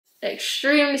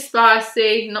extremely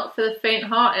spicy, not for the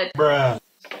faint-hearted. Bruh.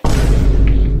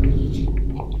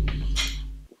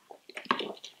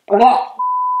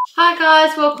 Hi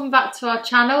guys, welcome back to our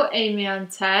channel,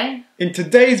 Amyyandtayy. In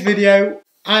today's video,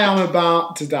 I am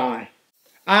about to die.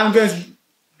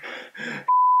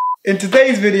 In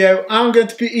today's video, I'm going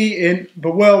to be eating the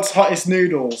world's hottest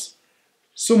noodles.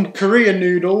 Some Korean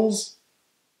noodles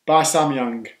by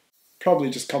Samyang. Probably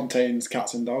just contains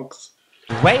cats and dogs.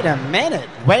 Wait a minute.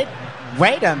 Wait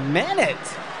a minute.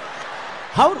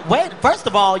 Wait, first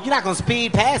of all, you're not going to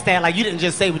speed past that like you didn't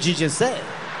just say what you just said.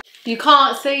 You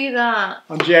can't say that.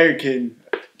 I'm joking.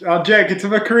 I'm joking. To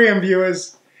the Korean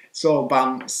viewers, it's all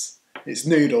bants. It's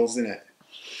noodles, isn't it?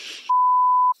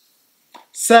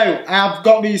 So, I've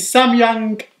got these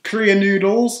Samyang Korean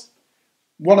noodles.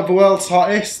 One of the world's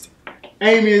hottest.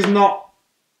 Amy has not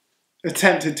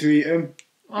attempted to eat them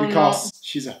because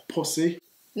she's a pussy.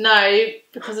 No,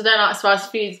 because I don't like spicy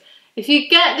foods. If you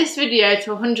get this video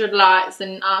to 100 likes,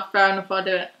 then fair enough, I'll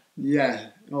do it. Yeah.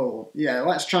 Oh, yeah.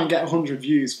 Let's try and get 100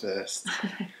 views first.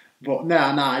 But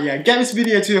yeah. Get this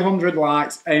video to 100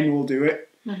 likes. Amy will do it.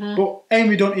 But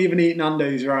Amy don't even eat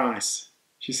Nando's rice.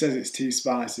 She says it's too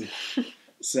spicy.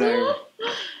 So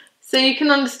you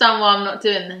can understand why I'm not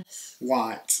doing this.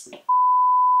 Right.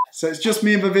 So it's just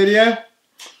me in the video.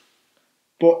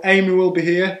 But Amy will be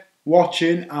here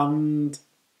watching and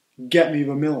get me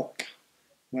the milk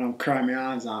when I'm crying my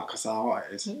eyes out because how hot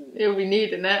it is. He'll be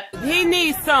needing it. He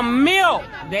needs some milk.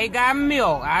 They got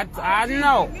milk. I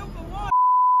know.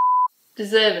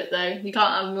 Deserve it though. You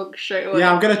can't have milk straight away.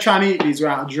 Yeah, I'm going to try and eat these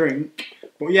without a drink.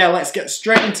 But yeah, let's get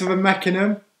straight into the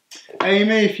mechanism.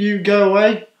 Amy, if you go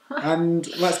away, and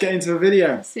let's get into the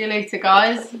video. See you later,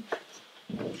 guys.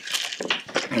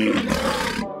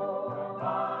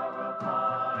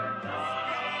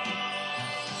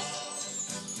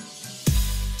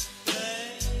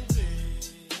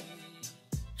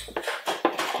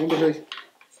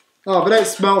 Oh, they don't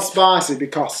smell spicy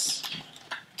because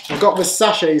I've got the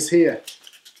sachets here.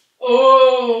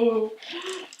 Oh!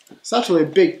 It's actually a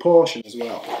big portion as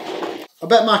well. I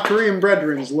bet my Korean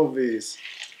brethren love these.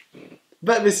 I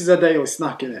bet this is a daily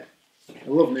snack, innit? I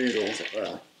love noodles up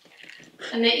there.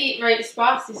 And they eat very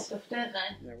spicy stuff, don't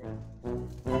they? Yeah, well.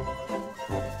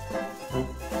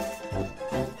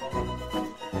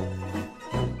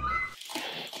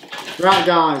 Right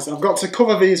guys, I've got to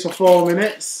cover these for 4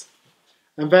 minutes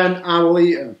and then I will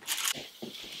eat them.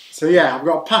 So yeah, I've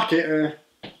got a packet of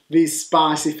these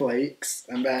spicy flakes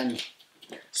and then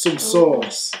some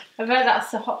sauce. I bet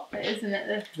that's the hot bit, isn't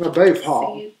it? They're both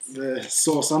hot, seeds. the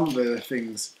sauce and the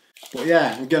things. But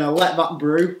yeah, we're going to let that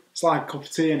brew. It's like a cup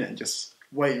of tea in it, just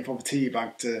waiting for the tea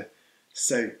bag to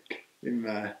soak in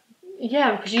there.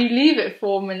 Yeah, because you leave it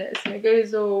 4 minutes and it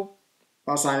goes all...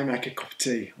 That's how you make a cup of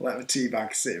tea. Let the tea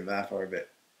bag sit in there for a bit.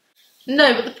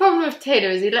 No, but the problem with Taylor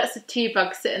is he lets the tea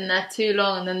bag sit in there too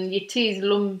long and then your tea's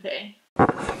lumpy.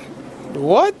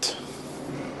 What?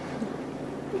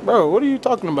 Bro, what are you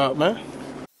talking about, man?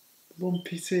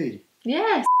 Lumpy tea?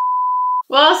 Yes.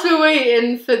 Whilst we're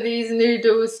waiting for these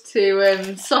noodles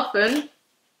to soften,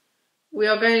 we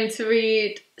are going to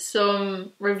read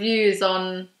some reviews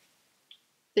on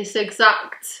this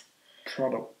exact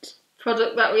product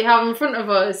that we have in front of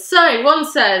us. So, one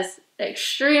says,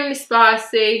 extremely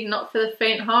spicy, not for the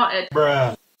faint-hearted.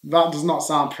 Bruh. That does not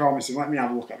sound promising. Let me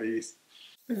have a look at these.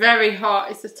 Very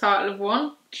hot is the title of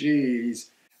one.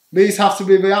 Jeez. These have to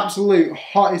be the absolute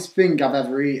hottest thing I've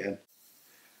ever eaten.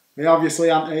 They obviously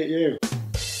haven't ate you.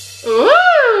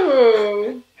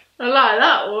 Ooh! I like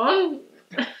that one.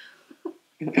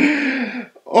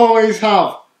 Always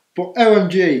have. But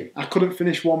OMG, I couldn't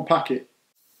finish one packet.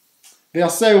 They are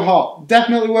so hot.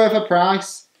 Definitely worth a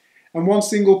price. And one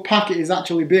single packet is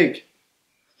actually big.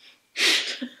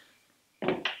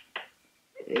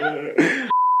 You're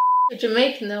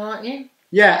Jamaican though, aren't you?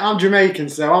 Yeah, I'm Jamaican,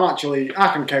 so I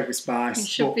can cope with spice. You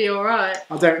should be alright.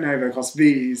 I don't know because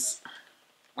these,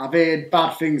 I've heard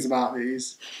bad things about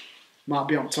these. Might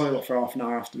be on the toilet for half an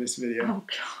hour after this video. Oh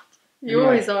god. You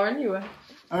always are anyway.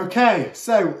 Okay,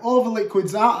 so all the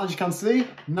liquid's out, as you can see.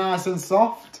 Nice and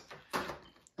soft.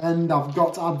 And I've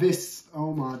got to add this.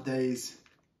 Oh my days.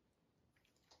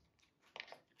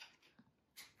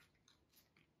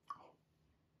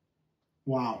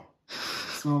 Wow.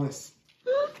 Smell this.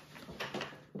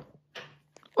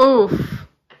 Oof.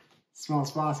 Smells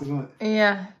spicy, doesn't it?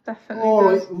 Yeah, definitely.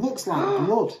 Oh, does. it looks like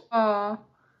blood. Oh.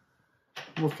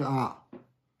 Look at that.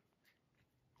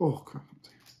 Oh, crap.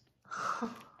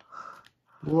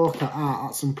 Look at that.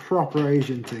 That's some proper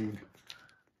Asian thing.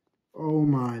 Oh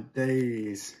my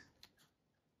days.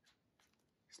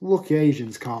 Lucky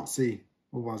Asians can't see.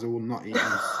 Otherwise I will not eat this.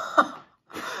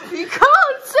 You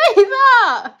can't say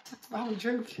that! I'm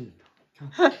joking.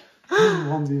 I'm the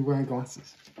ones who wear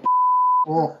glasses.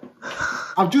 Oh,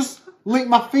 I've just licked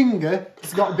my finger,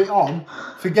 it's got a bit on,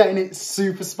 forgetting it's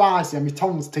super spicy and my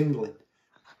tongue's tingling.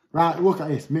 Right, look at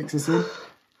this, mix this in.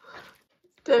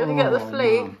 Don't forget the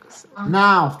flakes. Man.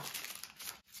 Now,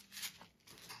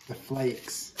 the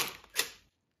flakes.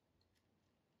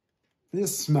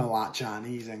 These smell like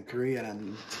Chinese and Korean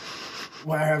and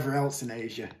wherever else in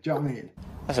Asia. Do you know what I mean?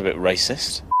 That's a bit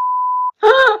racist.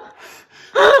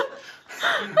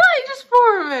 No, you just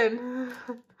pour them in.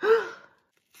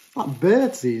 Like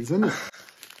bird seeds, isn't it?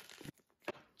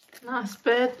 Nice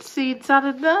bird seeds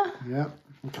added there. Yep,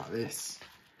 look at this.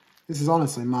 This is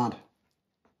honestly mad.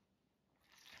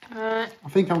 Alright. I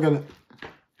think I'm gonna...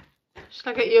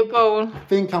 Shall I get you a bowl? I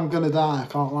think I'm gonna die, I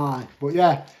can't lie. But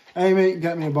yeah, Amy,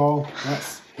 get me a bowl.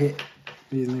 Let's hit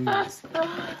these noodles.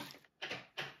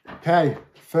 Okay,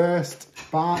 first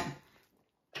bite.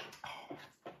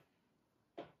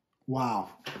 Wow.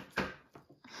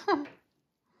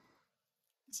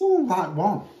 It's all like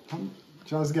one.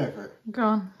 Shall I just go for it? Go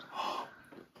on.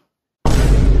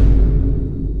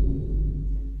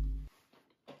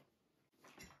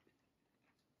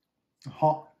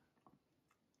 Hot.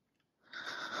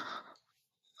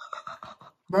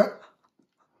 No.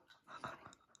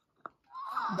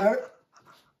 No.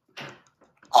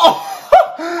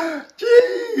 Oh!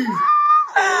 Jeez!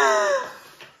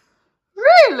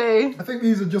 Really? I think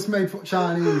these are just made for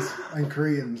Chinese and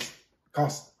Koreans.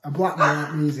 Because a black man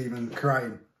like me is even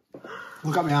crying.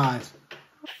 Look at my eyes.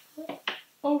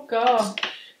 Oh god.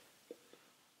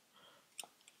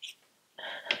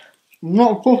 I'm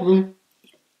not cooking.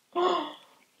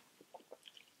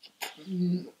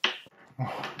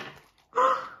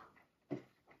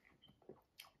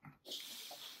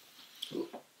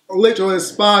 Literally the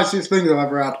spiciest thing I've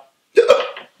ever had.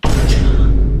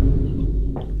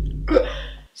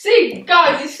 See,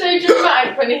 guys, he's so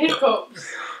dramatic when he hiccups.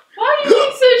 Why are you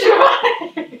being so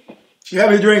dramatic? You have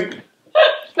me a drink.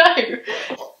 No.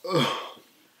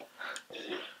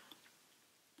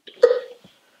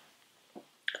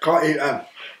 Can't eat them.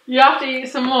 You have to eat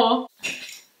some more.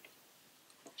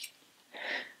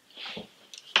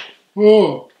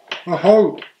 Oh, I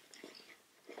hope.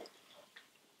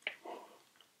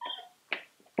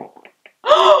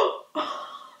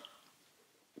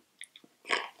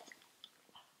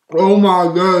 Oh my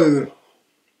god.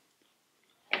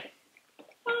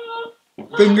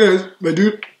 Thing is, they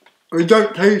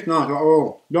don't taste nice at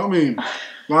all. You know what I mean?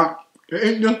 Like, it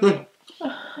ain't just a...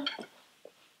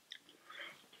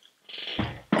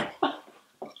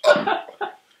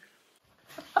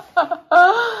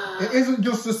 It isn't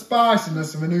just the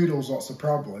spiciness of the noodles that's the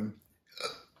problem.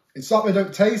 It's that they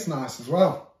don't taste nice as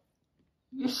well.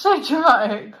 You're so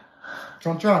dramatic. Do you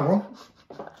want to try one?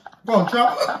 Go on,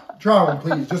 try one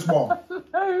please, just one.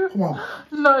 No. Come on.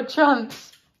 Not a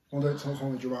chance. Well, don't talk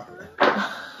on the dramatic.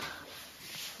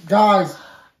 Guys.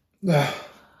 I'm going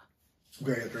to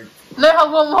get a drink. No,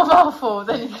 have one more mouthful,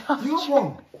 then you can have You got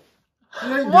one.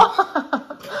 You ain't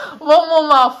one more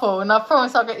mouthful, and I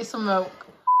promise I'll get you some milk.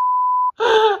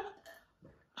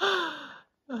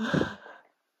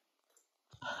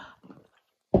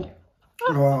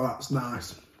 Oh, that's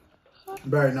nice.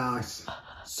 Very nice.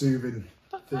 Soothing.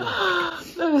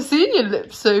 Never seen your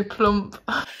lips so plump.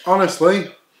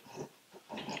 Honestly.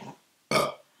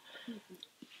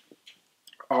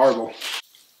 Horrible.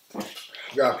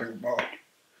 Yeah, I think, well,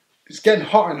 it's getting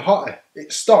hotter and hotter.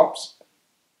 It stops.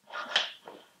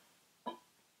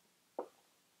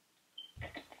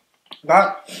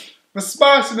 The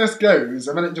spiciness goes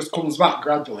and then it just comes back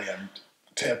gradually and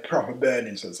to a proper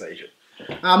burning sensation.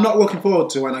 I'm not looking forward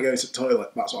to when I go to the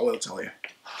toilet, that's what I will tell you.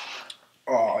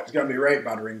 Oh, it's going to be a right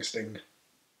bad ring sting.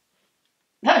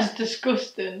 That's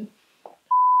disgusting.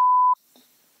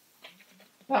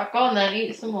 Back on then,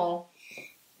 eat some more.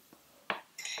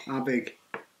 How big?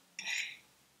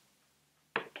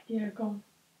 Yeah, go on.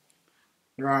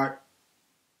 Right.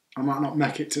 I might not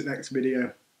make it to the next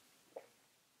video.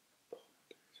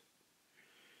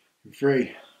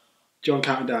 3. John,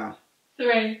 count it down.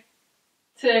 3,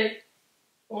 2,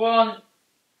 1.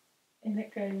 In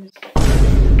it goes.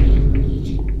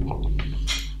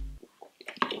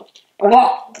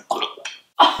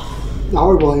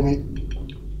 Horrible, Amy.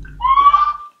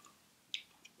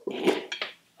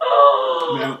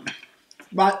 Yeah.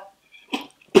 Bye.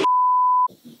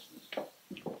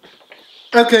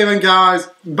 Okay then guys,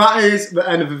 that is the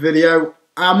end of the video.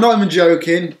 I'm not even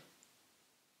joking.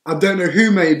 I don't know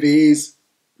who made these,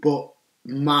 but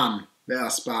man, they are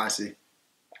spicy.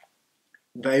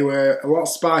 They were a lot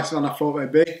spicier than I thought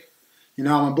they'd be. You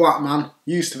know, I'm a black man,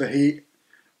 used to the heat.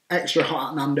 Extra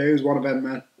hot at Nando's, one of them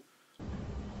men.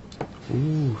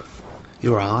 Ooh,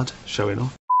 you're hard, showing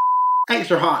off.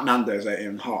 Extra hot at Nando's ain't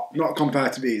even hot, not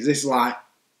compared to these. This is like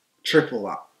triple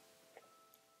that.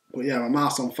 But yeah, my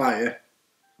mouth's on fire.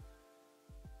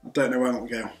 I don't know where it'll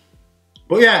go.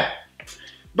 But yeah,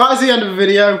 that is the end of the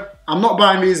video. I'm not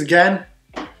buying these again.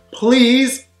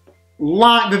 Please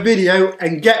like the video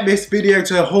and get this video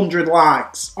to 100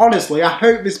 likes. Honestly, I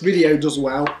hope this video does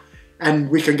well and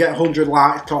we can get 100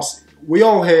 likes because we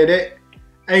all heard it.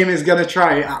 Amy's going to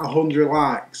try it at 100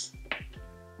 likes.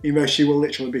 Even though she will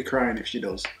literally be crying if she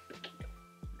does.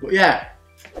 But yeah,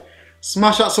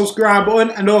 smash that subscribe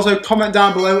button and also comment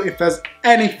down below if there's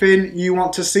anything you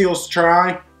want to see us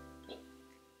try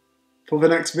for the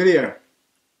next video.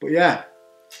 But yeah,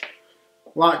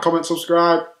 like, comment,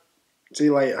 subscribe. See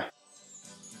you later.